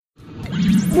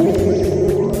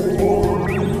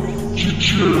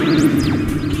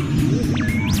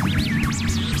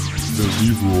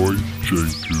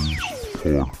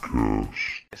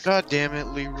God damn it,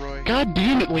 Leroy. God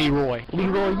damn it, Leroy.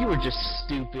 Leroy, you were just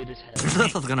stupid as hell.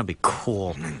 This is gonna be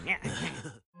cool.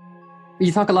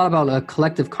 You talk a lot about a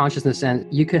collective consciousness,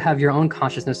 and you could have your own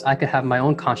consciousness. I could have my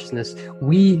own consciousness.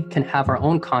 We can have our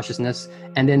own consciousness,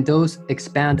 and then those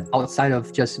expand outside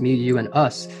of just me, you, and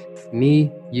us.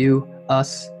 Me, you,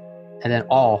 us, and then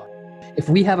all. If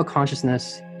we have a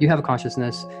consciousness, you have a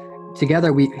consciousness,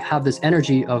 together we have this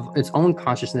energy of its own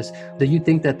consciousness. Do you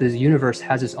think that the universe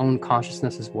has its own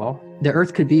consciousness as well? The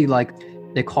earth could be like,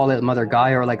 they call it Mother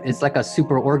Gaia, or like it's like a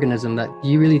super organism. That do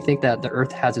you really think that the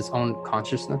earth has its own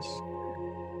consciousness?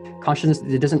 Consciousness,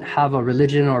 it doesn't have a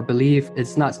religion or belief.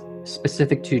 It's not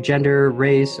specific to gender,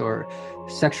 race, or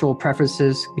sexual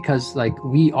preferences, because like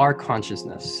we are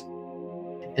consciousness.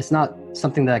 It's not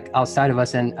something that outside of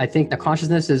us. And I think the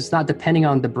consciousness is not depending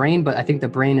on the brain, but I think the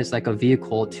brain is like a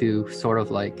vehicle to sort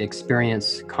of like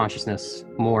experience consciousness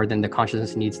more than the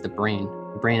consciousness needs the brain.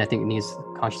 The brain, I think, needs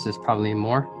consciousness probably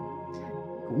more.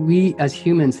 We as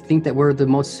humans think that we're the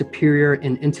most superior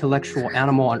and intellectual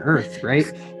animal on earth,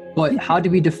 right? But how do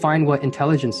we define what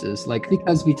intelligence is? Like,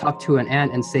 because we talk to an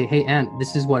ant and say, hey, ant,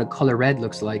 this is what a color red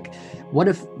looks like. What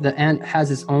if the ant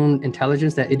has its own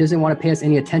intelligence, that it doesn't want to pay us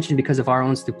any attention because of our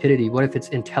own stupidity? What if it's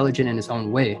intelligent in its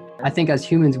own way? I think as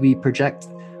humans, we project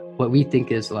what we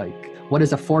think is like, what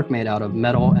is a fork made out of?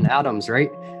 Metal and atoms, right?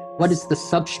 What is the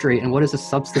substrate and what is the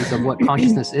substance of what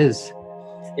consciousness is?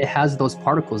 It has those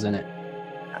particles in it.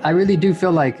 I really do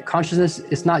feel like consciousness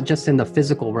is not just in the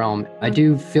physical realm. I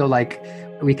do feel like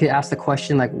we could ask the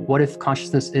question, like, what if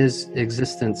consciousness is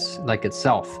existence like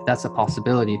itself? That's a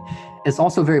possibility. It's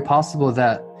also very possible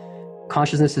that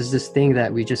consciousness is this thing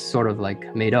that we just sort of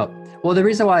like made up. Well, the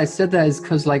reason why I said that is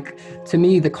because, like, to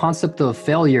me, the concept of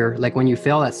failure, like when you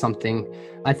fail at something,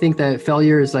 I think that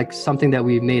failure is like something that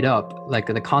we made up, like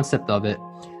the concept of it.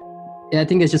 And I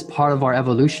think it's just part of our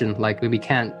evolution. Like we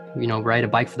can't, ride a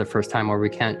bike for the first time, or we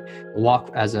can't walk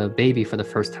as a baby for the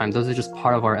first time. Those are just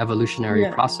part of our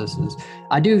evolutionary processes.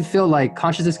 I do feel like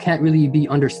consciousness can't really be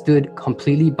understood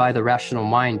completely by the rational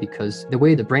mind, because the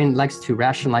way the brain likes to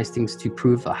rationalize things to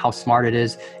prove how smart it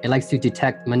is, it likes to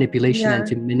detect manipulation and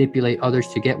to manipulate others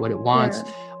to get what it wants.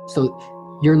 So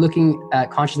you're looking at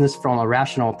consciousness from a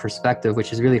rational perspective,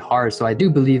 which is really hard. So I do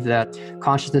believe that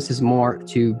consciousness is more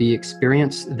to be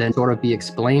experienced than sort of be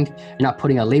explained. You're not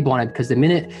putting a label on it, because the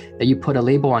minute that you put a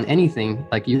label on anything,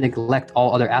 like you neglect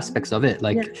all other aspects of it.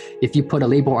 Like if you put a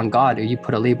label on God, or you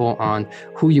put a label on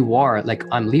who you are, like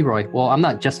I'm Leroy. Well, I'm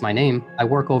not just my name. I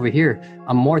work over here.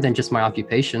 I'm more than just my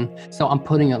occupation. So I'm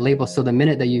putting a label. So the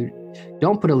minute that you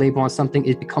don't put a label on something,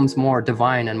 it becomes more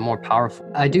divine and more powerful.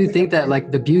 I do think that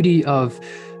like the beauty of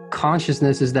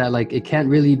consciousness is that like it can't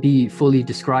really be fully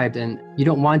described, and you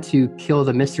don't want to kill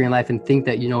the mystery in life and think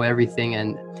that you know everything.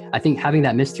 And I think having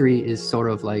that mystery is sort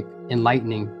of like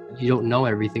enlightening. You don't know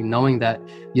everything, knowing that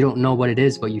you don't know what it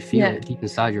is, but you feel it deep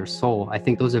inside your soul. I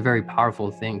think those are very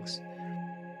powerful things.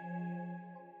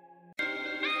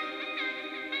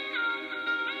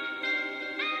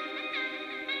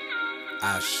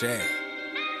 I share.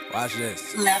 Watch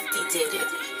this. Lefty did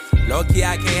it. Low key,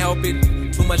 I can't help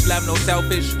it. Too much love, no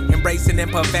selfish. Embracing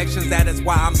imperfections, that is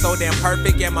why I'm so damn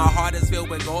perfect. And my heart is filled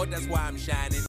with gold, that's why I'm shining.